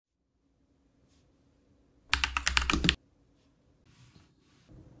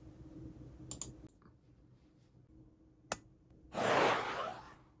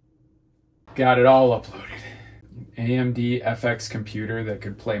Got it all uploaded. AMD FX computer that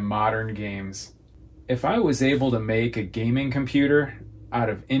could play modern games. If I was able to make a gaming computer out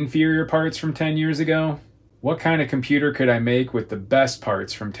of inferior parts from 10 years ago, what kind of computer could I make with the best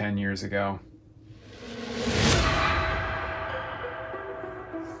parts from 10 years ago?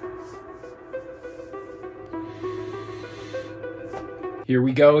 Here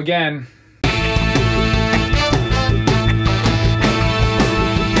we go again.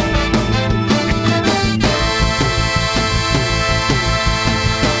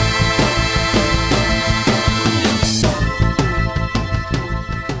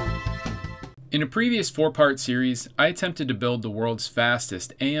 In a previous 4-part series, I attempted to build the world's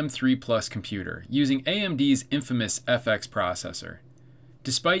fastest AM3 computer using AMD's infamous FX processor.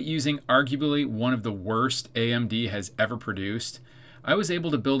 Despite using arguably one of the worst AMD has ever produced, I was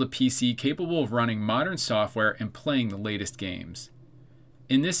able to build a PC capable of running modern software and playing the latest games.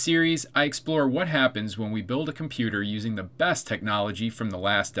 In this series, I explore what happens when we build a computer using the best technology from the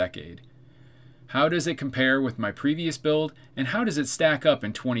last decade. How does it compare with my previous build, and how does it stack up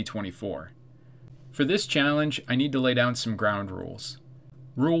in 2024? For this challenge, I need to lay down some ground rules.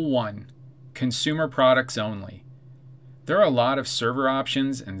 Rule 1. Consumer products only. There are a lot of server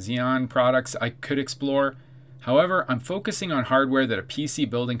options and Xeon products I could explore. However, I'm focusing on hardware that a PC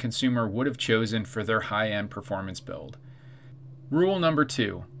building consumer would have chosen for their high-end performance build. Rule number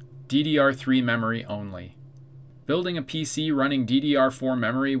 2. DDR3 memory only. Building a PC running DDR4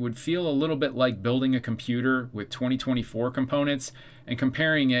 memory would feel a little bit like building a computer with 2024 components and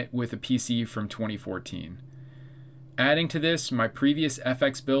comparing it with a PC from 2014. Adding to this, my previous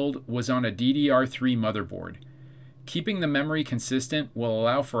FX build was on a DDR3 motherboard. Keeping the memory consistent will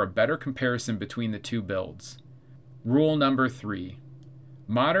allow for a better comparison between the two builds. Rule number 3.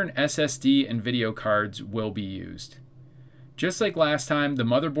 Modern SSD and video cards will be used. Just like last time, the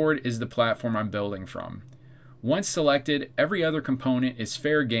motherboard is the platform I'm building from. Once selected, every other component is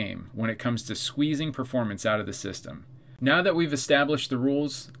fair game when it comes to squeezing performance out of the system. Now that we've established the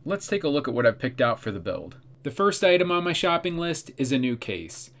rules, let's take a look at what I've picked out for the build. The first item on my shopping list is a new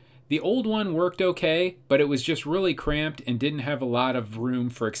case. The old one worked okay, but it was just really cramped and didn't have a lot of room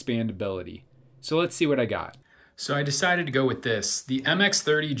for expandability. So let's see what I got. So I decided to go with this, the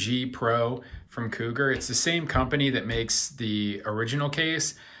MX30G Pro from Cougar. It's the same company that makes the original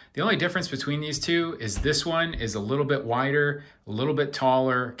case. The only difference between these two is this one is a little bit wider, a little bit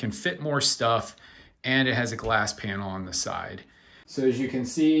taller, can fit more stuff, and it has a glass panel on the side. So as you can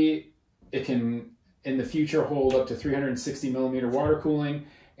see, it can, in the future, hold up to 360mm water cooling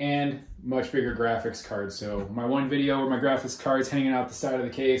and much bigger graphics card. So my one video where my graphics card's hanging out the side of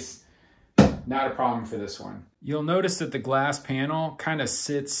the case, not a problem for this one. You'll notice that the glass panel kind of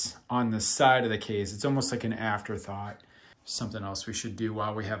sits on the side of the case. It's almost like an afterthought. Something else we should do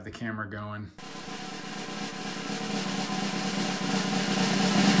while we have the camera going.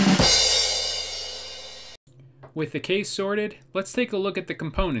 With the case sorted, let's take a look at the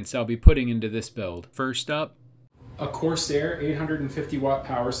components I'll be putting into this build. First up, a Corsair 850 watt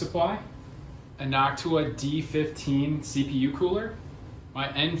power supply, a Noctua D15 CPU cooler, my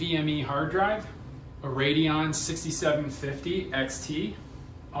NVMe hard drive, a Radeon 6750 XT,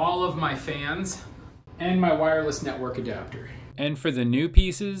 all of my fans, and my wireless network adapter. And for the new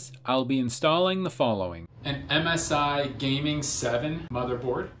pieces, I'll be installing the following. An MSI Gaming 7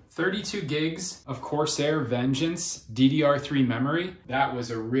 motherboard, 32 gigs of Corsair Vengeance DDR3 memory. That was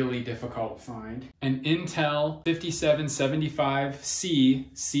a really difficult find. An Intel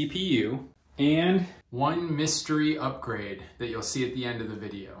 5775C CPU, and one mystery upgrade that you'll see at the end of the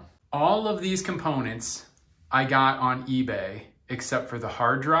video. All of these components I got on eBay except for the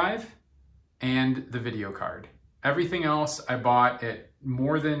hard drive and the video card. Everything else I bought at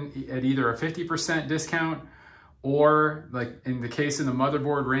either a 50% discount, or like in the case of the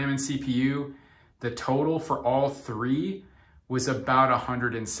motherboard, RAM, and CPU, the total for all three was about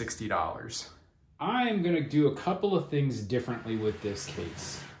 $160. I'm gonna do a couple of things differently with this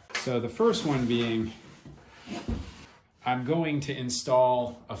case. So the first one being, I'm going to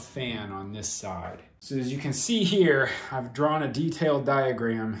install a fan on this side. So as you can see here, I've drawn a detailed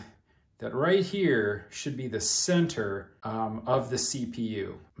diagram that right here should be the center of the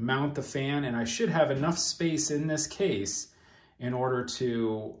CPU. Mount the fan, and I should have enough space in this case in order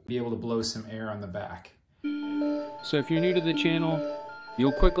to be able to blow some air on the back. So if you're new to the channel,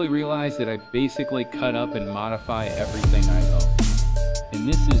 you'll quickly realize that I basically cut up and modify everything I own. And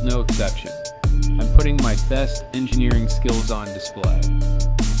this is no exception. I'm putting my best engineering skills on display.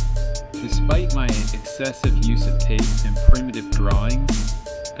 Despite my excessive use of tape and primitive drawings,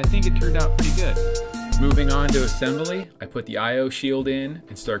 I think it turned out pretty good. Moving on to assembly, I put the I/O shield in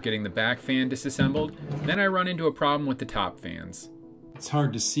and start getting the back fan disassembled. Then I run into a problem with the top fans. It's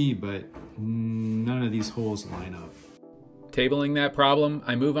hard to see, but none of these holes line up. Tabling that problem,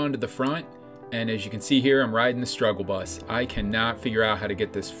 I move on to the front, and as you can see here, I'm riding the struggle bus. I cannot figure out how to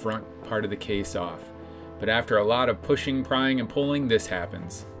get this front part of the case off. But after a lot of pushing, prying, and pulling, this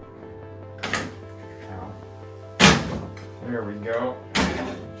happens. There we go.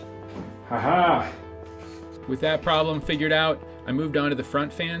 Haha! With that problem figured out, I moved on to the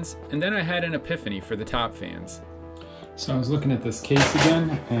front fans, and then I had an epiphany for the top fans. So I was looking at this case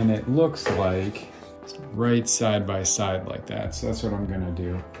again, and it looks like it's right side by side like that. So that's what I'm gonna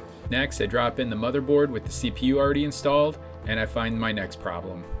do. Next, I drop in the motherboard with the CPU already installed, and I find my next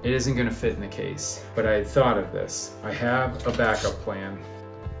problem. It isn't gonna fit in the case, but I had thought of this. I have a backup plan.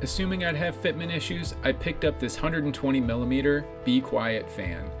 Assuming I'd have fitment issues, I picked up this 120mm Be Quiet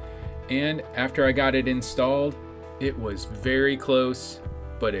fan. And after I got it installed, it was very close,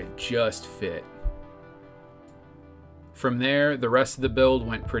 but it just fit. From there, the rest of the build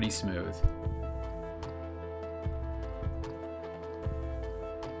went pretty smooth.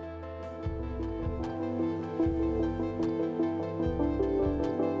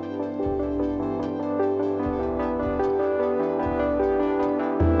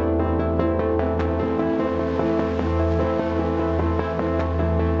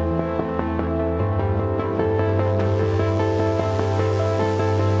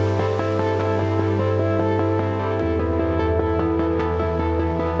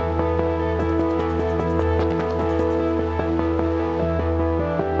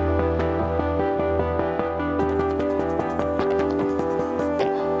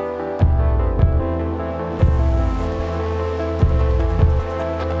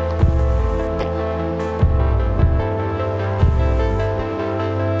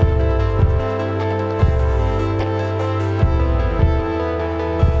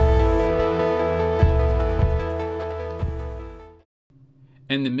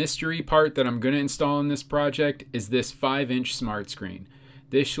 And the mystery part that I'm going to install in this project is this 5-inch smart screen.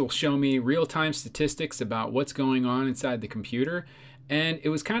 This will show me real-time statistics about what's going on inside the computer, and it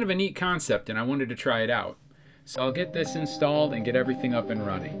was kind of a neat concept and I wanted to try it out. So I'll get this installed and get everything up and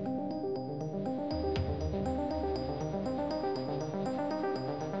running.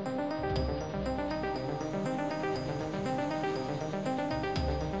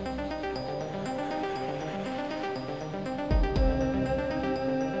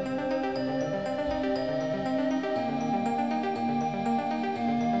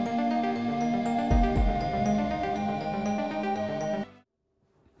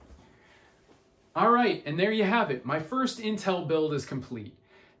 Alright, and there you have it. My first Intel build is complete.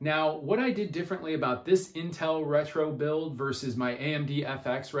 Now, what I did differently about this Intel retro build versus my AMD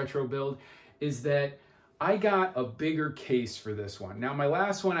FX retro build is that I got a bigger case for this one. Now, my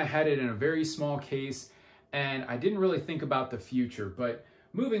last one, I had it in a very small case, and I didn't really think about the future, but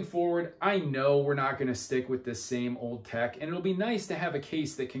moving forward, I know we're not going to stick with this same old tech, and it'll be nice to have a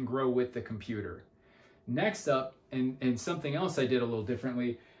case that can grow with the computer. Next up, and something else I did a little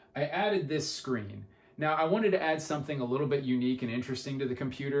differently, I added this screen. Now, I wanted to add something a little bit unique and interesting to the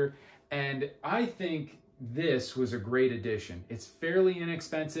computer, and I think this was a great addition. It's fairly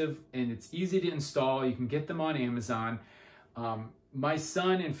inexpensive, and it's easy to install. You can get them on Amazon. My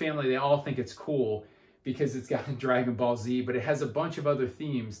son and family, they all think it's cool because it's got Dragon Ball Z, but it has a bunch of other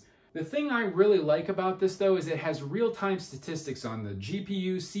themes. The thing I really like about this, though, is it has real-time statistics on the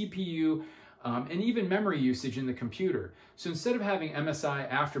GPU, CPU, and even memory usage in the computer. So instead of having MSI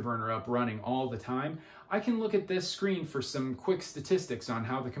Afterburner up running all the time, I can look at this screen for some quick statistics on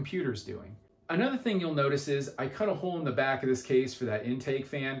how the computer's doing. Another thing you'll notice is I cut a hole in the back of this case for that intake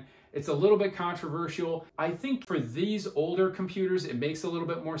fan. It's a little bit controversial. I think for these older computers, it makes a little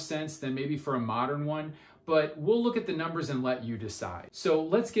bit more sense than maybe for a modern one, but we'll look at the numbers and let you decide. So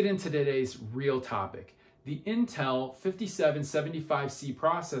let's get into today's real topic. The Intel 5775C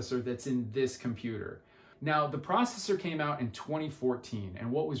processor that's in this computer. Now, the processor came out in 2014,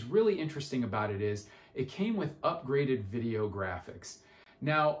 and what was really interesting about it is it came with upgraded video graphics.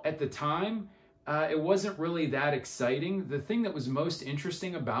 Now, at the time, it wasn't really that exciting. The thing that was most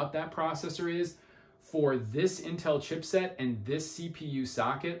interesting about that processor is for this Intel chipset and this CPU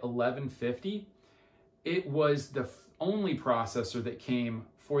socket, 1150, it was the only processor that came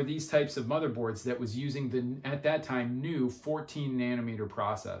for these types of motherboards that was using the, at that time, new 14 nanometer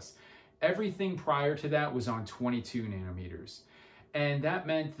process. Everything prior to that was on 22 nanometers. And that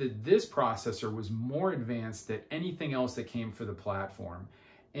meant that this processor was more advanced than anything else that came for the platform.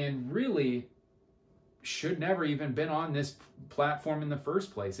 And really, should never even been on this platform in the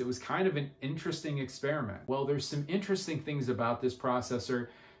first place. It was kind of an interesting experiment. Well, there's some interesting things about this processor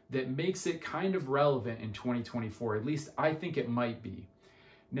that makes it kind of relevant in 2024. At least I think it might be.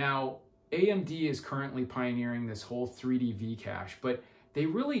 Now, AMD is currently pioneering this whole 3D V-cache, but they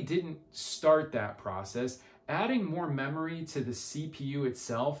really didn't start that process. Adding more memory to the CPU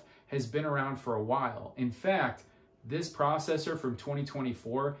itself has been around for a while. In fact, this processor from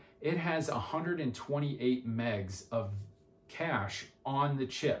 2024, it has 128 megs of cache on the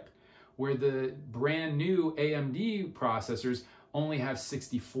chip, where the brand new AMD processors only have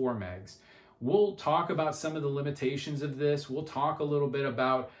 64 megs. We'll talk about some of the limitations of this. We'll talk a little bit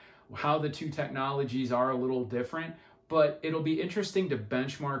about how the two technologies are a little different, but it'll be interesting to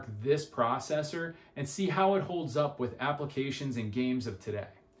benchmark this processor and see how it holds up with applications and games of today.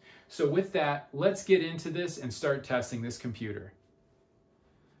 So with that, let's get into this and start testing this computer.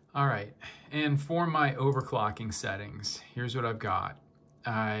 All right, and for my overclocking settings, here's what I've got.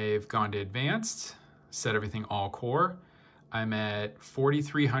 I've gone to advanced, set everything all core. I'm at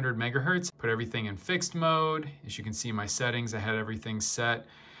 4300 megahertz, put everything in fixed mode. As you can see my settings, I had everything set.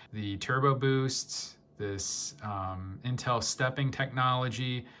 The turbo boost, this Intel stepping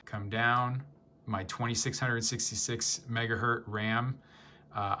technology, come down. My 2666 megahertz RAM,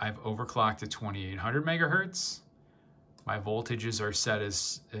 I've overclocked to 2800 megahertz. My voltages are set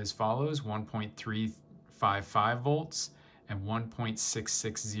as follows, 1.355 volts and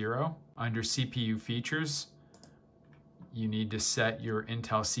 1.660. Under CPU features, you need to set your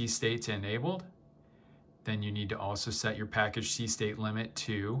Intel C state to enabled. Then you need to also set your package C state limit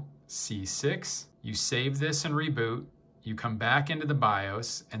to C6. You save this and reboot. You come back into the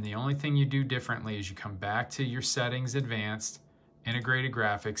BIOS, and the only thing you do differently is you come back to your settings, advanced, integrated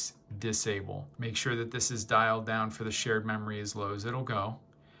graphics, disable. Make sure that this is dialed down for the shared memory as low as it'll go,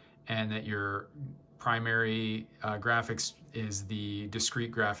 and that your primary graphics is the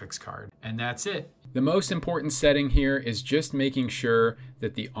discrete graphics card. And that's it. The most important setting here is just making sure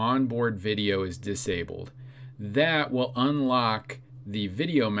that the onboard video is disabled. That will unlock the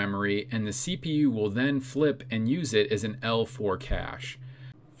video memory, and the CPU will then flip and use it as an L4 cache.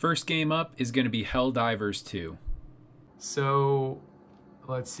 First game up is going to be Helldivers 2. So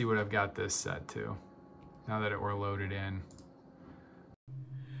let's see what I've got this set to now that we're loaded in.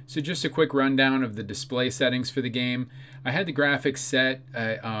 So just a quick rundown of the display settings for the game. I had the graphics set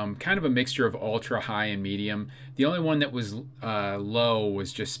kind of a mixture of ultra, high, and medium. The only one that was low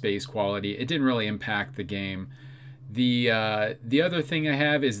was just space quality. It didn't really impact the game. The other thing I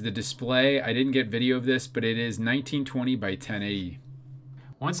have is the display. I didn't get video of this, but it is 1920 by 1080.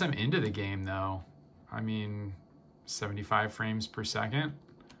 Once I'm into the game though, I mean, 75 frames per second.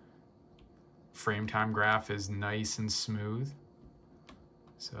 Frame time graph is nice and smooth.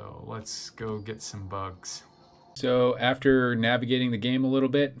 So let's go get some bugs. So after navigating the game a little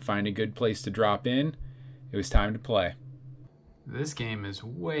bit, find a good place to drop in, it was time to play. This game is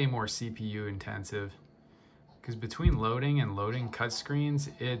way more CPU intensive because between loading and loading cut screens,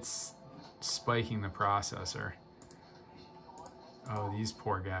 it's spiking the processor. Oh, these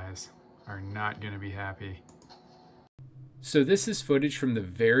poor guys are not going to be happy. So this is footage from the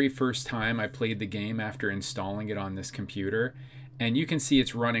very first time I played the game after installing it on this computer. And you can see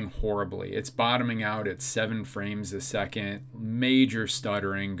it's running horribly. It's bottoming out at 7 frames a second, major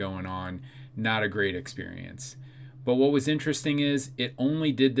stuttering going on, not a great experience. But what was interesting is it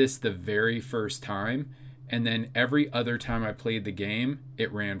only did this the very first time, and then every other time I played the game,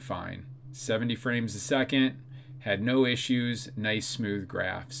 it ran fine. 70 frames a second, had no issues, nice smooth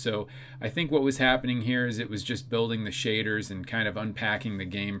graph. So I think what was happening here is it was just building the shaders and kind of unpacking the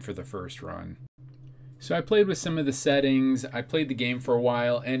game for the first run. So I played with some of the settings, I played the game for a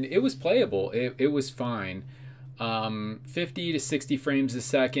while, and it was playable. It was fine. 50 to 60 frames a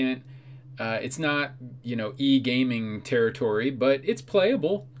second. It's not, e-gaming territory, but it's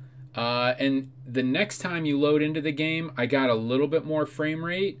playable. And the next time you load into the game, I got a little bit more frame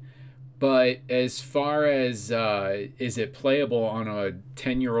rate. But as far as is it playable on a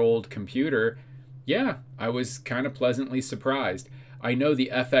 10-year-old computer, yeah, I was kind of pleasantly surprised. I know the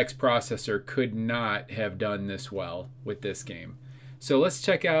FX processor could not have done this well with this game. So let's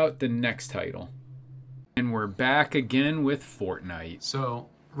check out the next title. And we're back again with Fortnite. So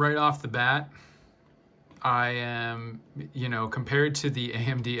right off the bat, I am, compared to the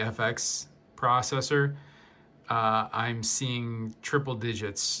AMD FX processor, I'm seeing triple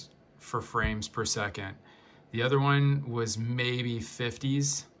digits for frames per second. The other one was maybe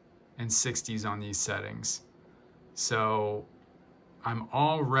 50s and 60s on these settings. So I'm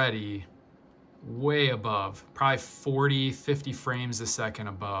already way above, probably 40, 50 frames a second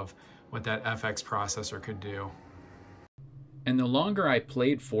above what that FX processor could do. And the longer I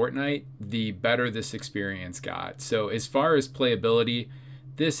played Fortnite, the better this experience got. So as far as playability,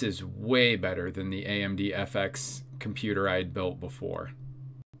 this is way better than the AMD FX computer I had built before.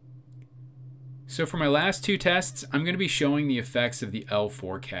 So for my last two tests, I'm going to be showing the effects of the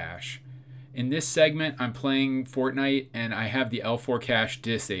L4 cache. In this segment, I'm playing Fortnite and I have the L4 cache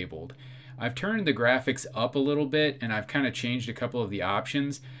disabled. I've turned the graphics up a little bit and I've kind of changed a couple of the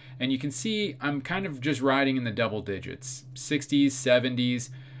options. And you can see I'm kind of just riding in the double digits, 60s, 70s.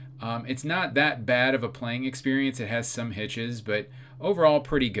 It's not that bad of a playing experience. It has some hitches, but overall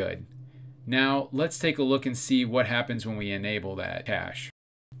pretty good. Now let's take a look and see what happens when we enable that cache.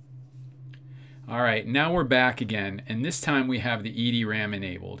 All right, now we're back again, and this time we have the EDRAM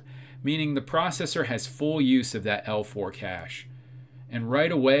enabled, meaning the processor has full use of that L4 cache. And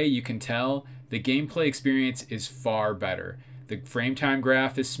right away you can tell the gameplay experience is far better. The frame time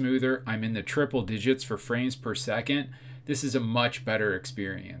graph is smoother. I'm in the triple digits for frames per second. This is a much better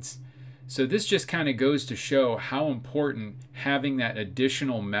experience. So this just kind of goes to show how important having that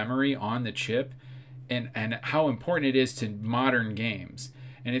additional memory on the chip and how important it is to modern games.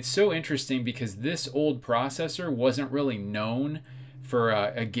 And it's so interesting because this old processor wasn't really known for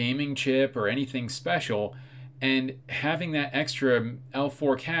a gaming chip or anything special, and having that extra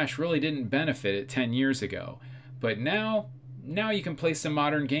L4 cache really didn't benefit it 10 years ago. But now you can play some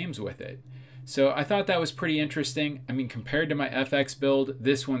modern games with it. So I thought that was pretty interesting. I mean, compared to my FX build,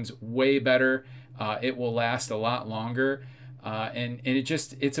 this one's way better. It will last a lot longer, and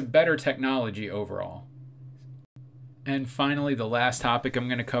it's a better technology overall. And finally, the last topic I'm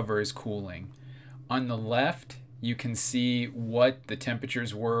going to cover is cooling. On the left, you can see what the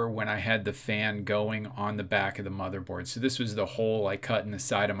temperatures were when I had the fan going on the back of the motherboard. So this was the hole I cut in the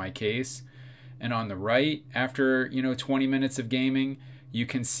side of my case. And on the right, after 20 minutes of gaming, you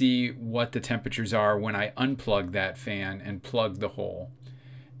can see what the temperatures are when I unplug that fan and plug the hole.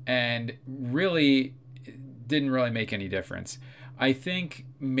 And really, it didn't really make any difference. I think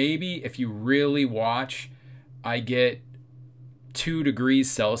maybe if you really watch, I get 2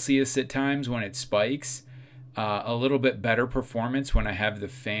 degrees Celsius at times when it spikes. A little bit better performance when I have the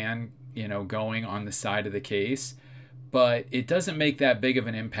fan, going on the side of the case. But it doesn't make that big of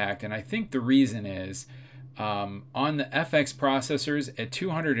an impact. And I think the reason is on the FX processors at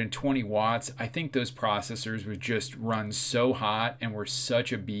 220 watts, I think those processors would just run so hot and were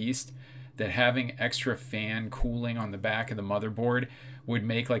such a beast that having extra fan cooling on the back of the motherboard would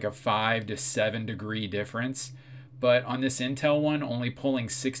make like a 5 to 7 degree difference. But on this Intel one, only pulling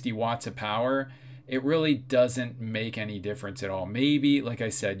 60 watts of power, it really doesn't make any difference at all. Maybe, like I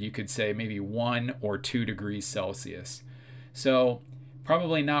said, you could say maybe 1 or 2 degrees Celsius. So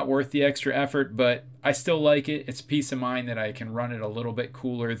probably not worth the extra effort, but I still like it. It's peace of mind that I can run it a little bit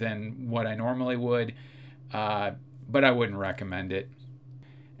cooler than what I normally would, but I wouldn't recommend it.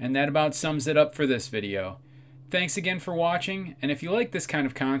 And that about sums it up for this video. Thanks again for watching, and if you like this kind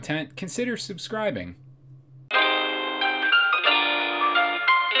of content, consider subscribing.